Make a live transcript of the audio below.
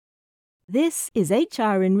This is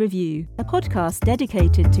HR in Review, a podcast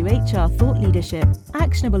dedicated to HR thought leadership,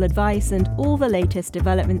 actionable advice, and all the latest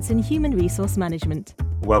developments in human resource management.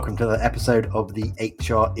 Welcome to the episode of the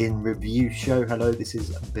HR in Review show. Hello, this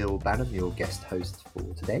is Bill Banham, your guest host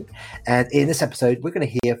for today. And in this episode, we're going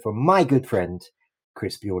to hear from my good friend,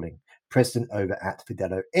 Chris Bjorling, President over at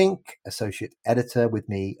Fidello Inc., Associate Editor with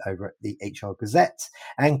me over at the HR Gazette,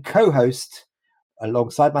 and co-host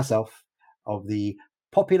alongside myself of the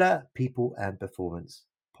popular People and Performance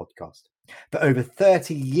podcast. For over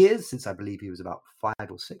 30 years, since I believe he was about 5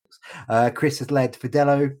 or 6, Chris has led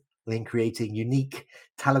Fidello in creating unique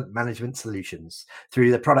talent management solutions.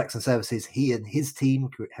 Through the products and services he and his team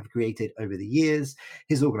have created over the years,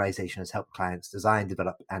 his organization has helped clients design,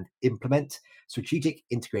 develop, and implement strategic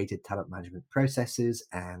integrated talent management processes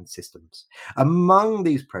and systems. Among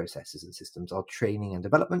these processes and systems are training and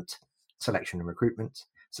development, selection and recruitment,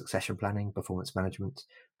 succession planning, performance management,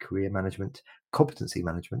 career management, competency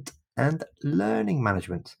management, and learning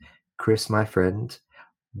management. Chris, my friend,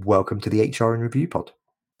 welcome to the HR in Review pod.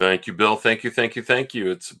 Thank you, Bill. Thank you.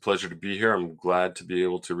 It's a pleasure to be here. I'm glad to be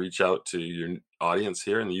able to reach out to your audience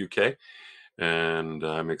here in the UK, and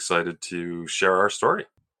I'm excited to share our story.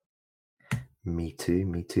 Me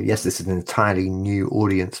too. Yes, this is an entirely new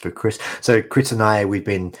audience for Chris. So Chris and I, we've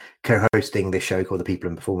been co-hosting this show called the People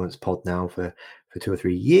and Performance Pod now for 2 or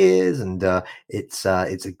 3 years, and it's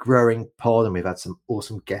a growing pod, and we've had some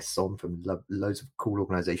awesome guests on from loads of cool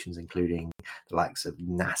organizations, including the likes of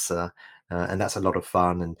NASA, and that's a lot of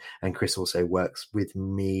fun. And Chris also works with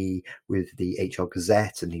me with the HR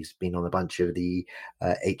Gazette, and he's been on a bunch of the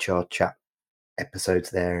HR chat episodes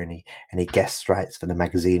there, and he guest writes for the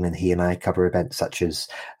magazine, and he and I cover events such as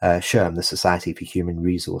SHRM, the Society for Human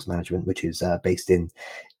Resource Management, which is based in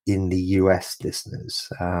the US, listeners.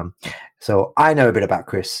 So I know a bit about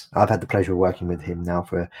Chris. I've had the pleasure of working with him now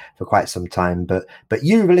for quite some time, but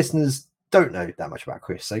you, the listeners, don't know that much about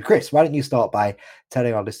Chris. So Chris, why don't you start by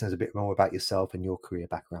telling our listeners a bit more about yourself and your career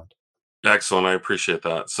background? Excellent. I appreciate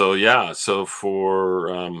that. So for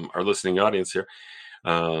our listening audience here,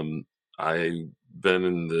 I've been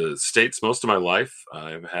in the States most of my life.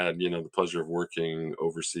 I've had, the pleasure of working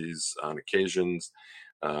overseas on occasions.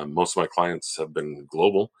 Most of my clients have been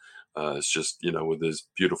global. It's just, with these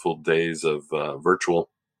beautiful days of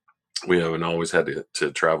virtual, we haven't always had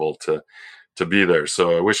to travel to be there.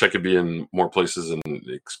 So I wish I could be in more places and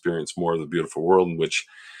experience more of the beautiful world in which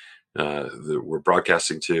that we're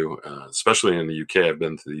broadcasting to, especially in the UK. I've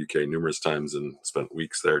been to the UK numerous times and spent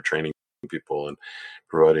weeks there training people and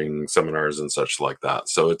providing seminars and such like that.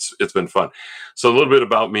 So it's been fun. So a little bit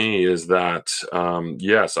about me is that,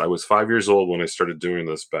 yes, I was 5 years old when I started doing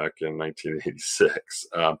this back in 1986.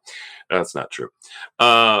 That's not true.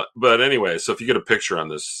 But anyway, so if you get a picture on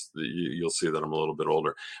this, you'll see that I'm a little bit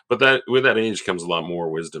older. But that with that age comes a lot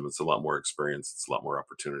more wisdom. It's a lot more experience. It's a lot more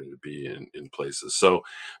opportunity to be in places. So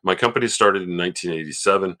my company started in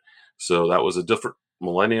 1987. So that was a different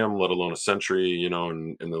millennium, let alone a century,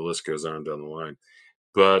 and the list goes on down the line.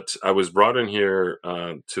 But I was brought in here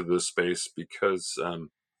to this space because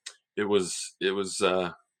it was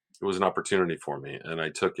an opportunity for me, and I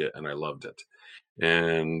took it and I loved it.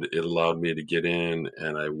 And it allowed me to get in,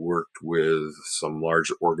 and I worked with some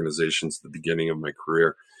large organizations at the beginning of my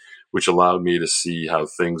career, which allowed me to see how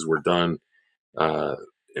things were done,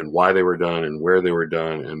 and why they were done and where they were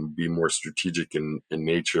done, and be more strategic in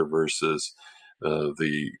nature versus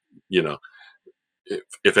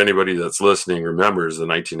if anybody that's listening remembers the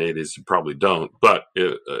 1980s, you probably don't, but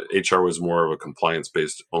HR was more of a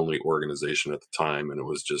compliance-based only organization at the time, and it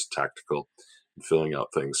was just tactical and filling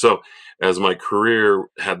out things. So as my career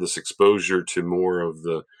had this exposure to more of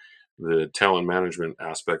the talent management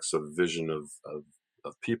aspects of vision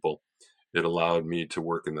of people, it allowed me to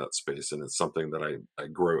work in that space, and it's something that I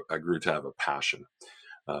grew to have a passion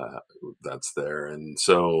that's there. And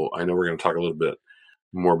so I know we're going to talk a little bit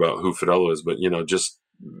more about who Fidello is, but just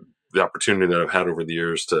the opportunity that I've had over the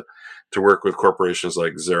years to work with corporations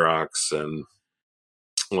like Xerox and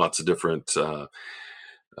lots of different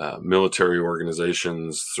military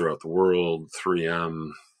organizations throughout the world,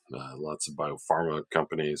 3M, lots of biopharma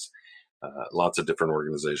companies, lots of different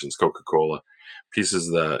organizations, Coca-Cola, pieces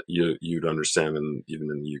that you'd understand, and even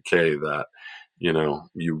in the UK that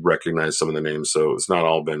you recognize some of the names. So it's not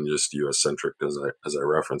all been just US centric as I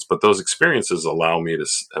referenced, but those experiences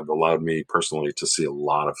have allowed me personally to see a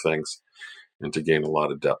lot of things and to gain a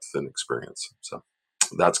lot of depth and experience. So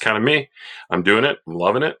that's kind of me. I'm doing it. I'm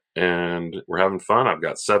loving it. And we're having fun. I've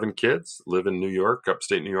got 7 kids, live in New York,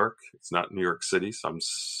 upstate New York. It's not New York City. So I'm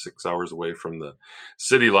 6 hours away from the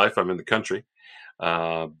city life. I'm in the country.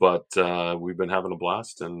 But we've been having a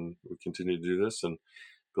blast, and we continue to do this. And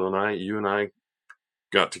you and I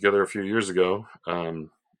got together a few years ago on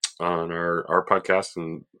our podcast,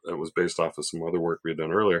 and it was based off of some other work we had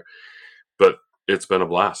done earlier. But it's been a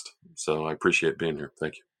blast. So I appreciate being here.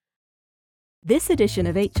 Thank you. This edition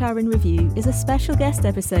of HR in Review is a special guest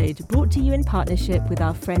episode brought to you in partnership with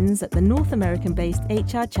our friends at the North American-based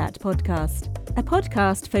HR Chat podcast, a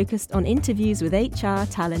podcast focused on interviews with HR,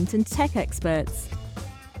 talent and tech experts.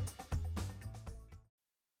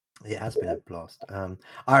 It has been a blast.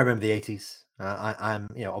 I remember the 80s. I'm,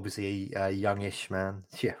 obviously a youngish man.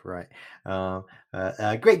 Yeah, right.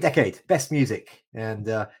 Great decade, best music,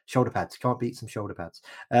 and shoulder pads. Can't beat some shoulder pads.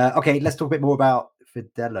 Okay, let's talk a bit more about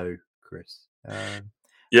Fidello, Chris. Why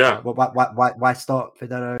start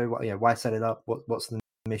Fidello? Why set it up? What's the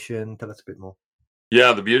mission? Tell us a bit more.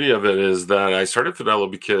 Yeah, the beauty of it is that I started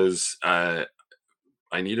Fidello because I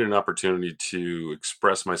needed an opportunity to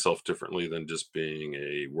express myself differently than just being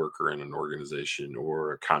a worker in an organization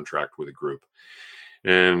or a contract with a group.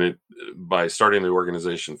 And by starting the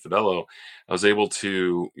organization Fidello, I was able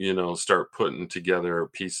to, start putting together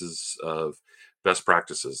pieces of best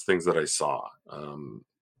practices, things that I saw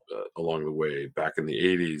along the way. Back in the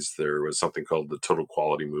 80s, there was something called the total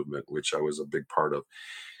quality movement, which I was a big part of,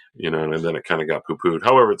 and then it kind of got poo-pooed.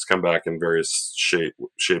 However, it's come back in various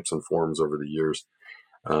shapes and forms over the years.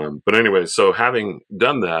 But anyway, so having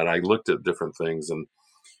done that, I looked at different things and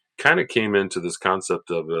kind of came into this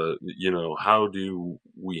concept of, how do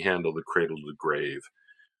we handle the cradle to grave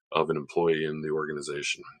of an employee in the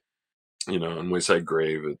organization? And we say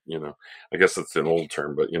grave, I guess it's an old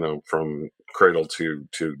term, but, from cradle to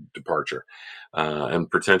departure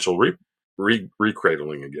and potential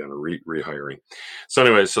recradling again or rehiring. So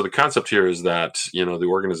anyway, so the concept here is that, the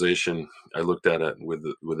organization, I looked at it with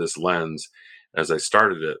this lens as I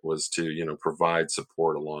started it, was to, provide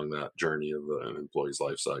support along that journey of an employee's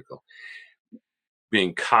life cycle.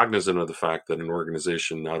 Being cognizant of the fact that an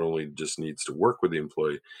organization not only just needs to work with the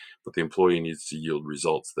employee, but the employee needs to yield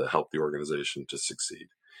results that help the organization to succeed.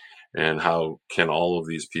 And how can all of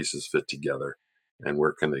these pieces fit together and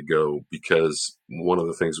where can they go? Because one of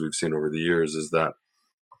the things we've seen over the years is that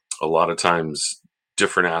a lot of times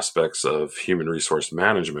different aspects of human resource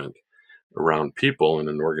management around people in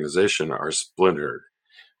an organization are splintered.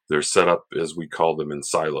 They're set up, as we call them, in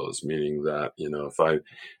silos, meaning that,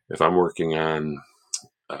 if I'm working on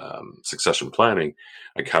succession planning,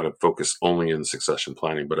 I kind of focus only in succession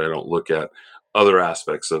planning, but I don't look at other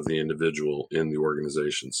aspects of the individual in the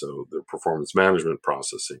organization. So their performance management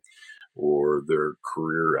processing or their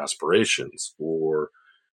career aspirations or,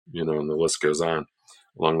 and the list goes on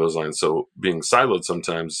along those lines. So being siloed,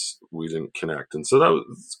 sometimes we didn't connect. And so that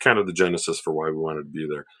was kind of the genesis for why we wanted to be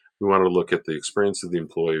there. We wanted to look at the experience of the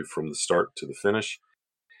employee from the start to the finish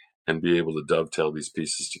and be able to dovetail these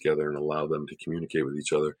pieces together and allow them to communicate with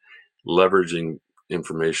each other, leveraging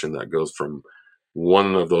information that goes from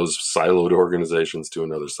one of those siloed organizations to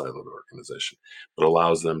another siloed organization, but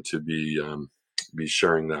allows them to be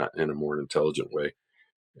sharing that in a more intelligent way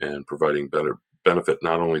and providing better benefit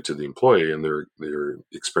not only to the employee and their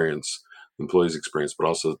experience, the employee's experience, but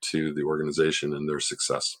also to the organization and their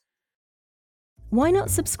success. Why not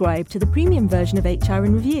subscribe to the premium version of HR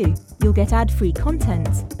in Review? You'll get ad-free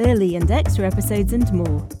content, early and extra episodes and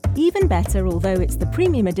more. Even better, although it's the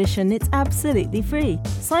premium edition, it's absolutely free.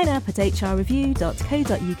 Sign up at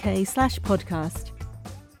hrreview.co.uk/podcast.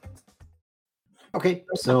 Okay,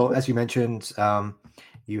 so as you mentioned,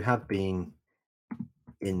 you have been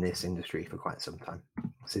in this industry for quite some time,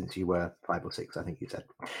 since you were 5 or 6, I think you said.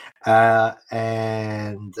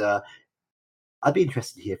 And I'd be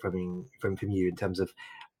interested to hear from you in terms of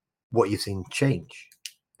what you've seen change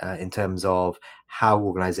in terms of how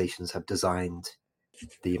organizations have designed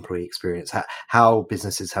the employee experience, how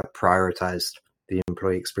businesses have prioritized the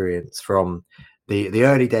employee experience from the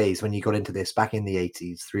early days when you got into this back in the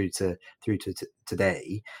 80s through to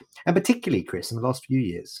today, and particularly, Chris, in the last few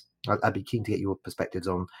years. I'd be keen to get your perspectives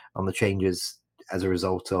on the changes as a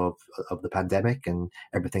result of the pandemic and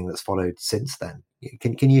everything that's followed since then.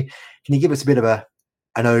 Can you give us a bit of an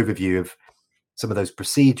overview of some of those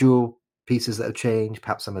procedural pieces that have changed,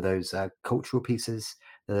 perhaps some of those cultural pieces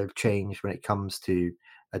that have changed when it comes to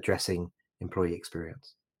addressing employee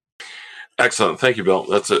experience? Excellent. Thank you, Bill.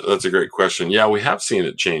 That's a great question. Yeah, we have seen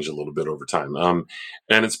it change a little bit over time. And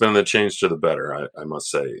it's been a change to the better, I must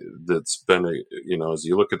say. That's been, as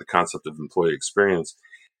you look at the concept of employee experience,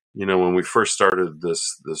 when we first started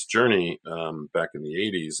this journey back in the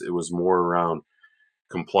 80s, it was more around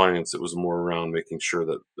compliance. It was more around making sure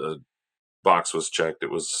that the box was checked. It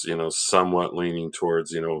was, somewhat leaning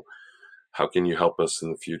towards, how can you help us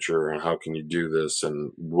in the future, and how can you do this,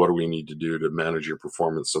 and what do we need to do to manage your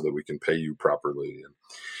performance so that we can pay you properly.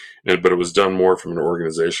 But it was done more from an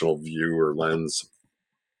organizational view or lens.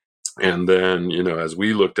 And then, as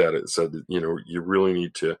we looked at it, said that, you really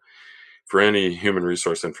need to, for any human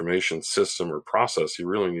resource information system or process, you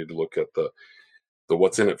really need to look at the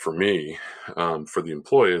what's in it for me, for the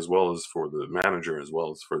employee, as well as for the manager, as well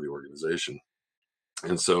as for the organization.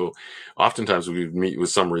 And so oftentimes we meet with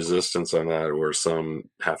some resistance on that, or some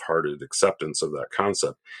half-hearted acceptance of that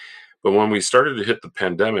concept. But when we started to hit the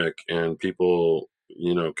pandemic and people,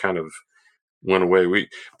 kind of went away,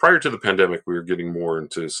 prior to the pandemic, we were getting more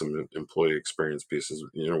into some employee experience pieces.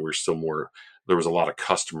 We're still more, there was a lot of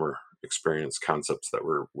customer experience concepts that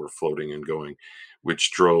were floating and going,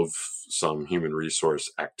 which drove some human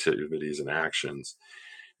resource activities and actions.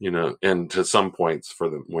 And to some points,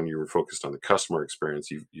 when you were focused on the customer experience,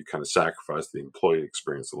 you kind of sacrificed the employee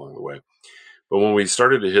experience along the way. But when we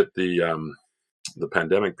started to hit the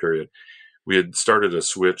pandemic period, we had started a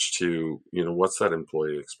switch to, what's that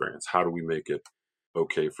employee experience? How do we make it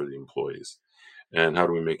okay for the employees? And how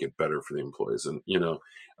do we make it better for the employees? And,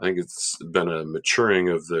 I think it's been a maturing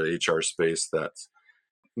of the HR space that's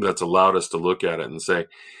allowed us to look at it and say,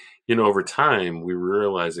 over time, we were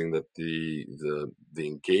realizing that the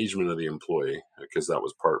engagement of the employee, because that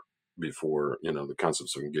was part before, the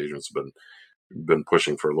concepts of engagements have been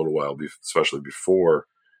pushing for a little while, especially before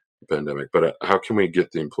the pandemic. But how can we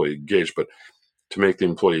get the employee engaged? But to make the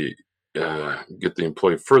employee get the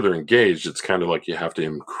employee further engaged, it's kind of like you have to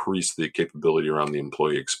increase the capability around the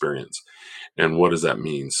employee experience. And what does that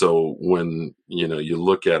mean? So when you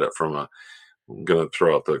look at it from I'm going to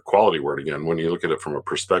throw out the quality word again. When you look at it from a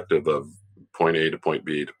perspective of point A to point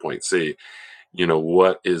B to point C,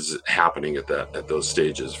 what is happening at those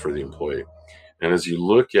stages for the employee? And as you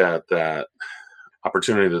look at that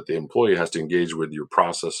opportunity that the employee has to engage with your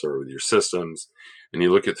process or with your systems, and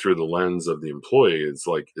you look at through the lens of the employee, it's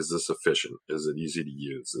like, is this efficient? Is it easy to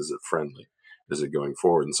use? Is it friendly? Is it going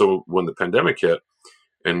forward? And so when the pandemic hit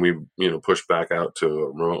and we, pushed back out to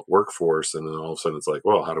a remote workforce, and then all of a sudden it's like,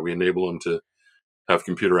 well, how do we enable them to have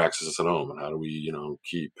computer access at home? And how do we,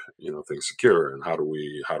 keep, things secure? And how do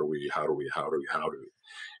we,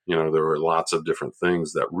 there were lots of different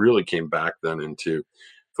things that really came back then into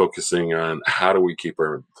focusing on how do we keep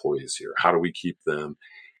our employees here? How do we keep them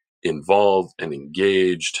involved and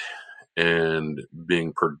engaged and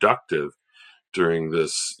being productive during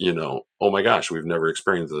this, oh my gosh, we've never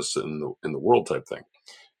experienced this in the world type thing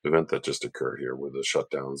event that just occurred here with the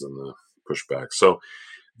shutdowns and the pushback. So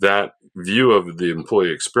that view of the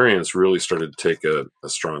employee experience really started to take a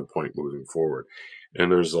strong point moving forward.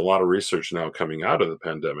 And there's a lot of research now coming out of the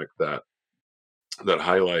pandemic that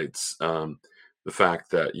highlights the fact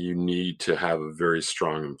that you need to have a very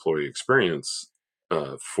strong employee experience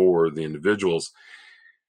for the individuals,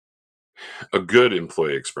 a good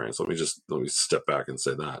employee experience. Let me step back and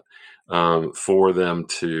say that for them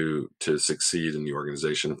to succeed in the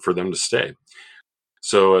organization, for them to stay.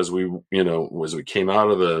 So as we came out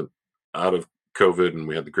of COVID, and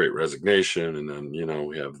we had the Great Resignation, and then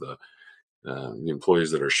we have the employees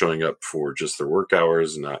that are showing up for just their work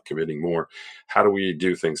hours and not committing more. How do we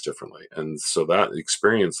do things differently? And so that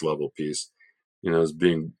experience level piece, is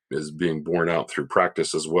being borne out through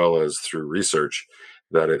practice as well as through research,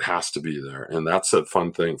 that it has to be there. And that's a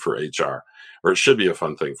fun thing for HR, or it should be a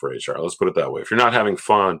fun thing for HR. Let's put it that way. If you're not having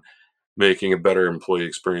fun making a better employee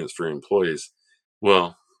experience for your employees,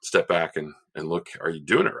 well, step back and look, are you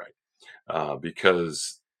doing it right?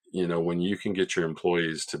 Because when you can get your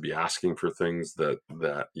employees to be asking for things that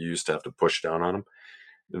you used to have to push down on them,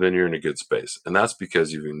 then you're in a good space. And that's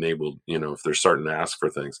because you've enabled, if they're starting to ask for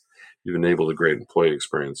things, you've enabled a great employee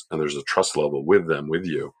experience, and there's a trust level with them, with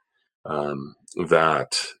you,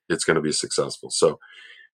 that it's going to be successful. So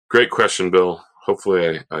great question, Bill.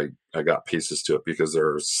 Hopefully I got pieces to it, because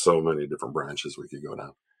there are so many different branches we could go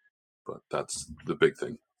down, but that's the big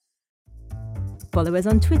thing. Follow us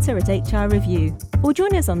on Twitter at HR Review, or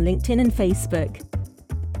join us on LinkedIn and Facebook.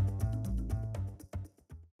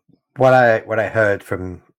 What I heard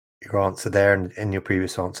from your answer there, and your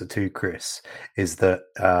previous answer too, Chris, is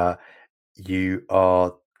that you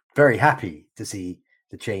are very happy to see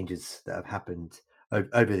the changes that have happened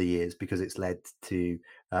over the years, because it's led to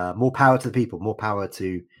more power to the people, more power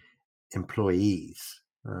to employees,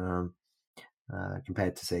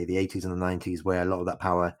 compared to, say, the 80s and the 90s, where a lot of that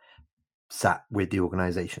power sat with the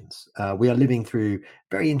organizations. We are living through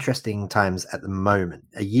very interesting times at the moment.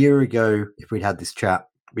 A year ago, if we'd had this chat,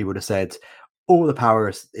 we would have said all the power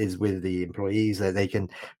is with the employees. They can,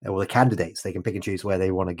 or the candidates, they can pick and choose where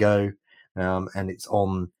they want to go, and it's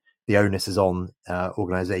on the onus is on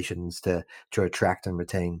organizations to attract and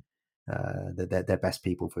retain their best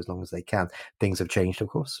people for as long as they can. Things have changed, of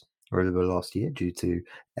course, over the last year due to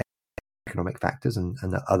economic factors and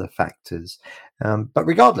other factors. But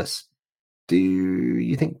regardless, do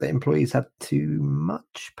you think that employees have too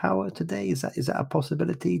much power today? Is that a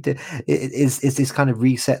possibility? Is this kind of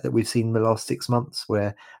reset that we've seen in the last 6 months,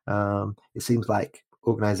 where it seems like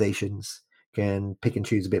organizations can pick and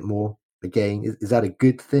choose a bit more? Again, is that a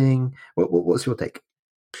good thing? What's your take?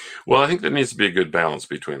 Well, I think there needs to be a good balance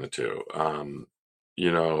between the two.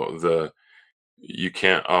 You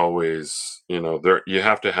can't always, you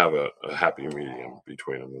have to have a happy medium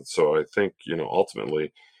between them. And so I think,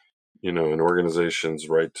 ultimately, an organization's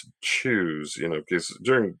right to choose, because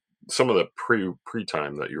during some of the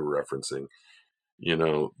pre-time that you were referencing,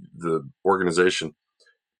 the organization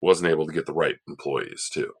wasn't able to get the right employees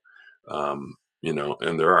too.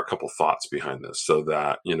 And there are a couple thoughts behind this, so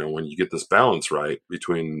that, when you get this balance right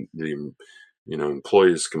between the,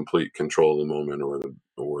 employees' complete control of the moment,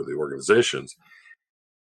 or the organizations,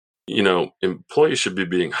 employees should be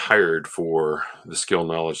being hired for the skill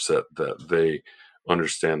knowledge set that they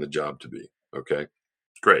understand the job to be. Okay,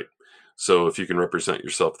 great. So if you can represent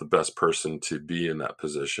yourself the best person to be in that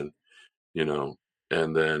position,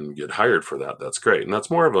 and then get hired for that, that's great. And that's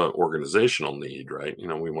more of an organizational need, right?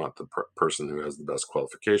 We want the person who has the best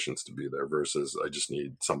qualifications to be there, versus I just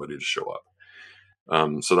need somebody to show up.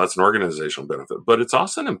 So that's an organizational benefit, but it's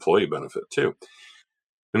also an employee benefit too.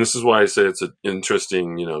 And this is why I say it's an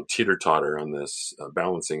interesting, teeter-totter on this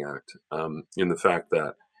balancing act, in the fact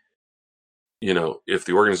that, if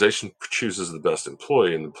the organization chooses the best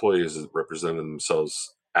employee, and the employee is representing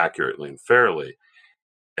themselves accurately and fairly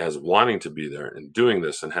as wanting to be there and doing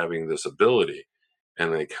this and having this ability,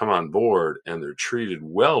 and they come on board and they're treated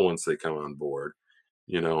well once they come on board,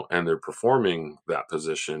 and they're performing that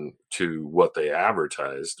position to what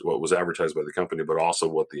was advertised by the company, but also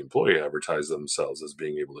what the employee advertised themselves as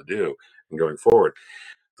being able to do. And going forward,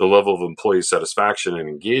 the level of employee satisfaction and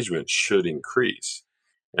engagement should increase.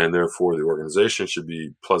 And therefore, the organization should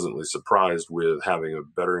be pleasantly surprised with having a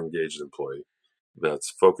better engaged employee that's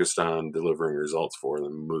focused on delivering results for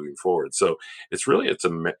them moving forward. So it's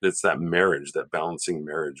that marriage, that balancing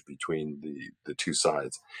marriage between the two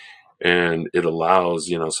sides. And it allows,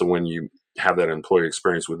 so when you have that employee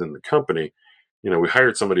experience within the company, we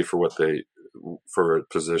hired somebody for a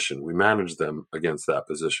position. We managed them against that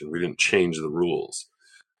position. We didn't change the rules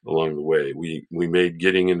along the way. We made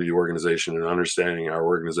getting into the organization and understanding our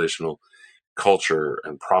organizational culture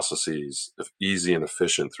and processes easy and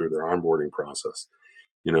efficient through their onboarding process.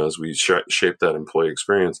 As we shape that employee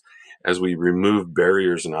experience, as we remove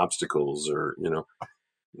barriers and obstacles, or,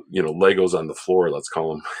 Legos on the floor, let's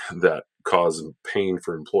call them, that cause pain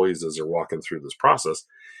for employees as they're walking through this process.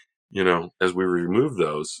 As we remove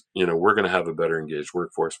those, we're going to have a better engaged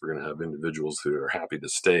workforce. We're going to have individuals who are happy to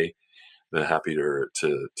stay, they're happy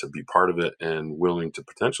to be part of it, and willing to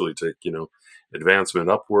potentially take, advancement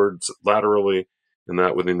upwards, laterally, and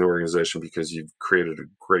that within the organization, because you've created a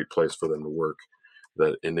great place for them to work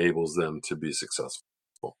that enables them to be successful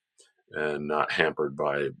and not hampered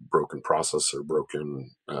by broken process or broken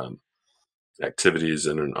activities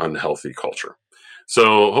in an unhealthy culture.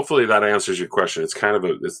 So hopefully that answers your question. It's kind of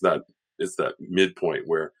it's that midpoint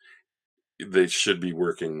where they should be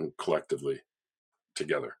working collectively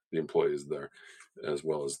together, the employees there as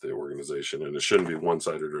well as the organization, and it shouldn't be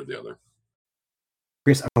one-sided or the other.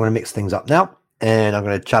 Chris, I'm going to mix things up now, and I'm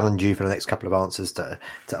going to challenge you for the next couple of answers to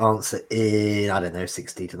answer in, I don't know,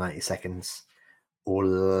 60 to 90 seconds or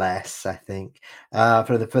less, I think.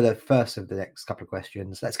 For the first of the next couple of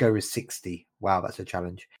questions, let's go with 60. Wow, that's a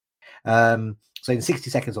challenge. So in 60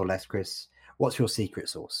 seconds or less, Chris, what's your secret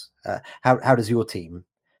sauce? How does your team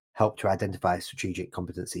help to identify strategic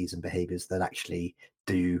competencies and behaviors that actually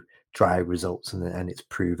do drive results, and it's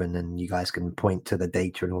proven, and you guys can point to the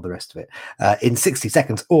data and all the rest of it? In 60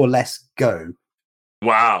 seconds or less, go.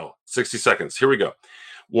 Wow, 60 seconds. Here we go.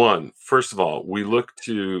 One, first of all, we look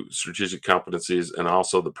to strategic competencies and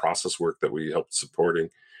also the process work that we helped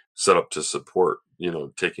set up to support,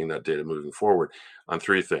 taking that data moving forward on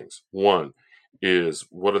three things. One is,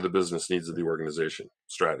 what are the business needs of the organization?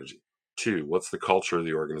 Strategy. Two, what's the culture of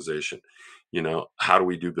the organization? How do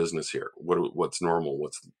we do business here? What's normal?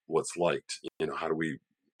 What's liked? How do we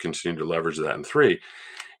continue to leverage that? And three,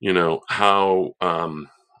 how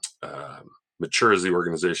mature is the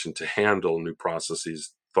organization to handle new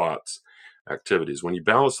processes, thoughts, activities? When you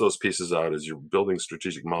balance those pieces out as you're building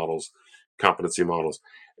strategic models, competency models,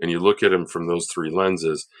 and you look at them from those three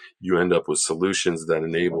lenses, you end up with solutions that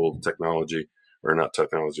enable technology or not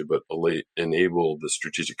technology, but enable the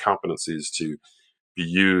strategic competencies to be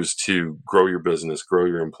used to grow your business, grow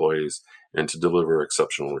your employees, and to deliver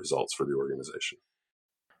exceptional results for the organization.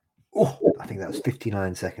 Oh, I think that was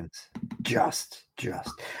 59 seconds. Just.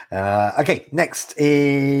 Okay, next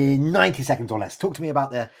in 90 seconds or less. Talk to me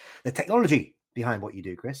about the technology behind what you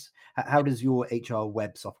do, Chris. How does your HR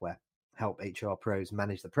web software help HR pros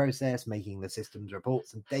manage the process, making the systems,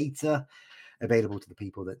 reports, and data available to the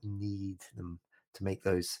people that need them to make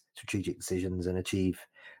those strategic decisions and achieve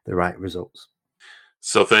the right results?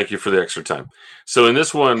 So thank you for the extra time. So in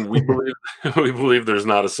this one, we believe we believe there's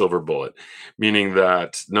not a silver bullet, meaning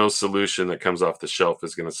that no solution that comes off the shelf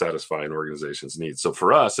is going to satisfy an organization's needs. So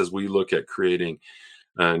for us, as we look at creating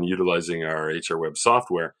and utilizing our HR web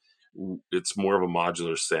software, it's more of a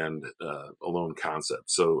modular stand alone concept.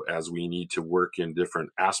 So as we need to work in different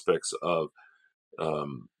aspects of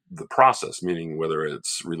the process, meaning whether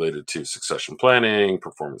it's related to succession planning,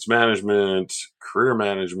 performance management, career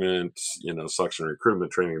management, selection,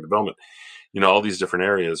 recruitment, training, and development, all these different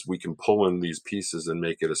areas, we can pull in these pieces and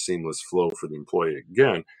make it a seamless flow for the employee.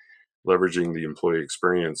 Again, leveraging the employee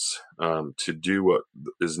experience to do what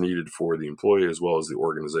is needed for the employee as well as the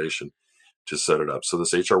organization to set it up. So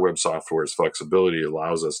this HR web software's flexibility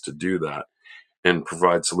allows us to do that and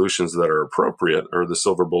provide solutions that are appropriate, or the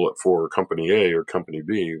silver bullet for company A or company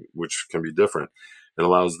B, which can be different. It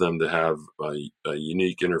allows them to have a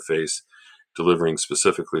unique interface delivering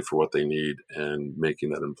specifically for what they need and making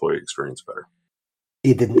that employee experience better.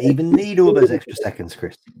 You didn't even need all those extra seconds,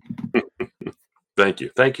 Chris. Thank you.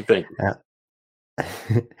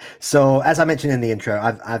 So, as I mentioned in the intro,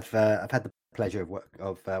 I've had the pleasure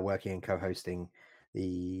of working and co-hosting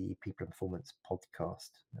the People and Performance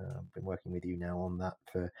podcast. I've been working with you now on that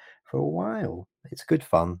for a while. It's good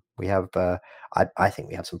fun. We have, I think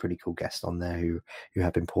we have some pretty cool guests on there who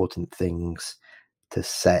have important things to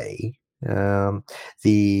say.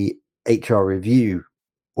 The HR review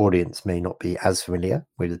audience may not be as familiar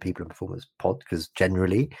with the People and Performance pod, because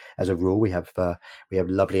generally, as a rule, we have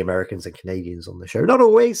lovely Americans and Canadians on the show. Not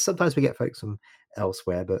always. Sometimes we get folks from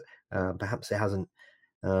elsewhere, but perhaps it hasn't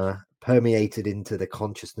permeated into the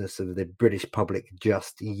consciousness of the British public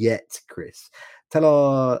just yet. Chris, tell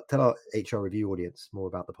our HR review audience more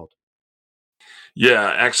about the pod.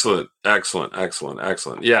 Yeah, excellent.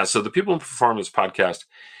 Yeah, so the People and Performance podcast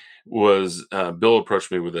was Bill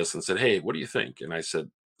approached me with this and said, "Hey, what do you think?" And I said,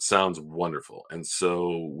 "Sounds wonderful." And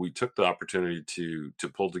so we took the opportunity to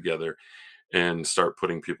pull together and start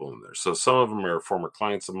putting people in there. So some of them are former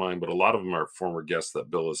clients of mine, but a lot of them are former guests that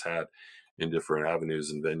Bill has had in different avenues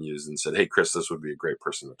and venues, and said, "Hey, Chris, this would be a great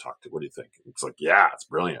person to talk to. What do you think?" And it's like, "Yeah, it's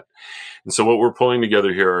brilliant." And so what we're pulling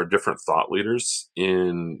together here are different thought leaders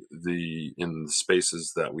in the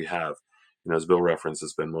spaces that we have. As Bill referenced,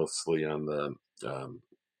 it's been mostly on the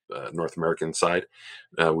North American side.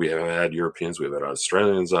 We have had Europeans, we've had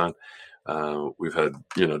Australians on. We've had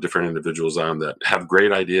different individuals on that have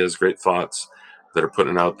great ideas, great thoughts that are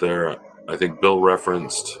putting out there. I think Bill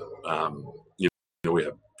referenced, we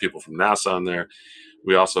have people from NASA on there.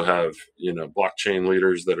 We also have blockchain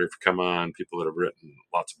leaders that have come on, people that have written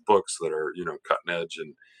lots of books that are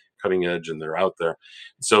cutting edge, and they're out there.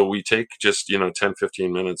 So we take just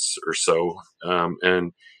 10-15 minutes or so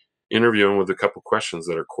and interview them with a couple questions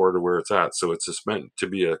that are core to where it's at. So it's just meant to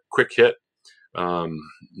be a quick hit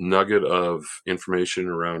nugget of information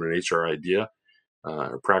around an HR idea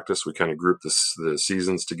or practice. We kind of group the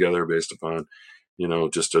seasons together based upon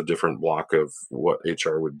just a different block of what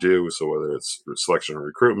HR would do. So whether it's selection and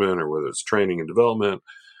recruitment, or whether it's training and development,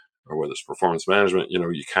 or whether it's performance management,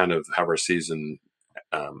 you kind of have our season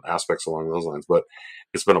aspects along those lines. But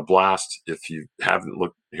it's been a blast. If you haven't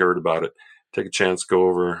heard about it, take a chance, go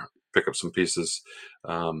over, pick up some pieces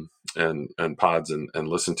and pods and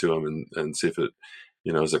listen to them and see if it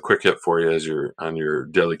is a quick hit for you as you're on your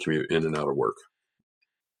daily commute in and out of work.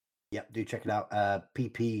 Yep, do check it out.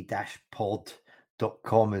 pp-pod.com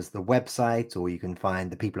is the website, or you can find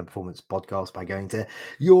the People and Performance podcast by going to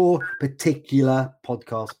your particular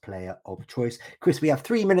podcast player of choice. Chris, we have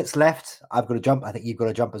 3 minutes left. I've got to jump. I think you've got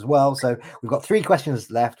to jump as well. So we've got 3 questions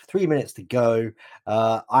left, 3 minutes to go.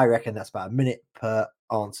 I reckon that's about a minute per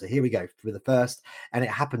answer. Here we go for the first, and it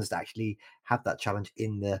happens to actually have that challenge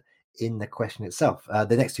in the question itself.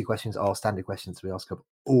 The next 2 questions are standard questions we ask of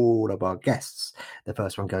all of our guests. The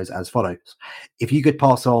first one goes as follows: if you could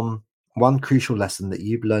pass on one crucial lesson that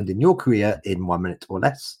you've learned in your career in 1 minute or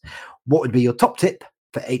less, what would be your top tip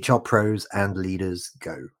for HR pros and leaders?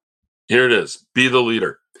 Go. Here it is: be the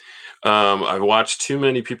leader. I've watched too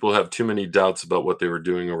many people have too many doubts about what they were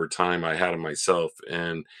doing over time. I had them myself,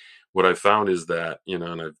 and what I found is that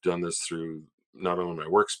and I've done this through not only my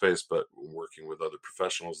workspace, but working with other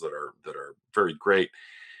professionals that are very great.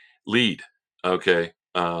 Lead, okay,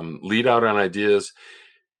 lead out on ideas.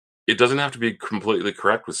 It doesn't have to be completely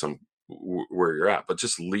correct with where you're at, but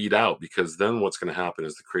just lead out, because then what's going to happen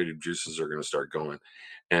is the creative juices are going to start going,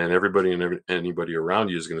 and everybody and anybody around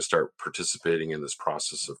you is going to start participating in this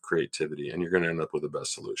process of creativity, and you're going to end up with the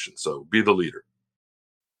best solution. So be the leader.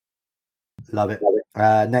 Love it.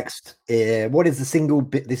 Next, what is the single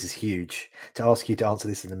bit? This is huge. To ask you to answer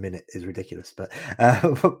this in a minute is ridiculous. But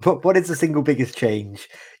what is the single biggest change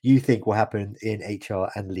you think will happen in HR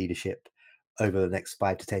and leadership over the next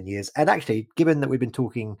 5 to 10 years? And actually, given that we've been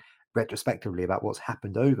talking retrospectively about what's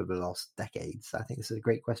happened over the last decades, I think this is a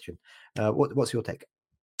great question. What's your take?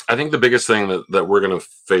 I think the biggest thing that we're going to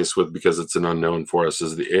face with, because it's an unknown for us,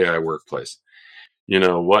 is the AI workplace.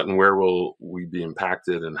 What and where will we be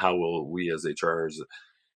impacted, and how will we as HRs,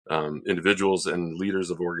 individuals and leaders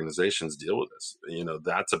of organizations deal with this?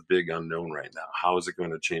 That's a big unknown right now. How is it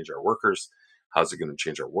going to change our workers? How is it going to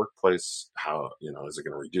change our workplace? How, is it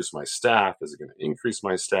going to reduce my staff? Is it going to increase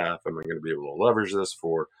my staff? Am I going to be able to leverage this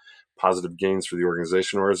for positive gains for the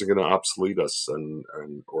organization, or is it going to obsolete us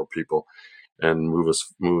or people and move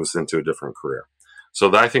us into a different career?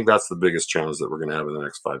 So I think that's the biggest challenge that we're going to have in the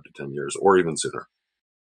next 5 to 10 years, or even sooner.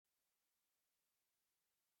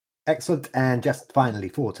 Excellent. And just finally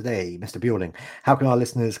for today, Mr. Bjorling, how can our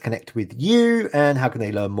listeners connect with you, and how can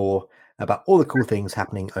they learn more about all the cool things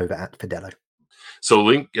happening over at Fidello? So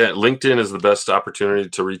LinkedIn is the best opportunity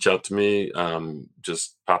to reach out to me.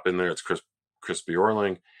 Just pop in there. It's Chris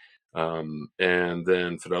Bjorling. And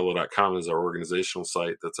then Fidello.com is our organizational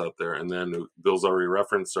site that's out there. And then Bill's already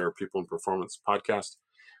referenced our People and Performance podcast.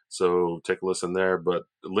 So take a listen there. But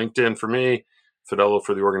LinkedIn for me, Fidello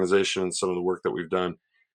for the organization, and some of the work that we've done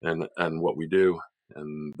and what we do.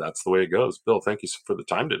 And that's the way it goes. Bill, thank you for the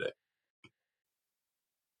time today.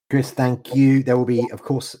 Chris, thank you. There will be, of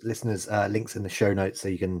course, listeners, links in the show notes, so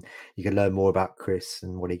you can learn more about Chris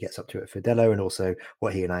and what he gets up to at Fidello, and also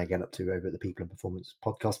what he and I get up to over at the People and Performance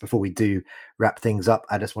podcast. Before we do wrap things up,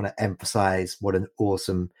 I just want to emphasize what an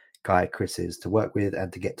awesome guy Chris is to work with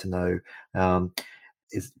and to get to know. I've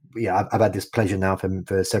had this pleasure now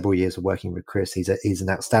for several years of working with Chris. He's an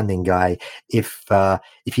outstanding guy. If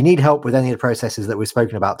you need help with any of the processes that we've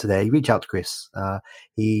spoken about today, reach out to Chris.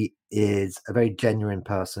 He is a very genuine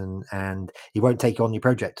person, and he won't take on your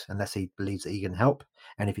project unless he believes that he can help.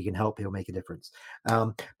 And if he can help, he'll make a difference.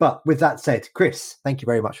 But with that said, Chris, thank you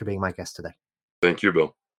very much for being my guest today. Thank you,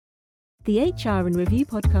 Bill. The HR in Review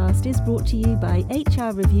podcast is brought to you by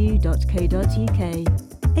hrreview.co.uk.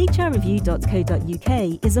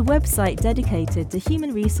 hrreview.co.uk is a website dedicated to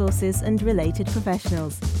human resources and related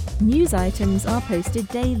professionals. News items are posted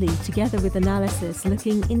daily, together with analysis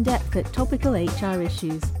looking in depth at topical HR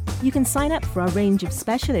issues. You can sign up for our range of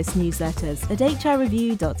specialist newsletters at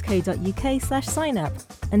hrreview.co.uk/sign-up,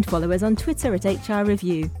 and follow us on Twitter at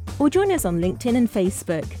hrreview, or join us on LinkedIn and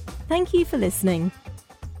Facebook. Thank you for listening.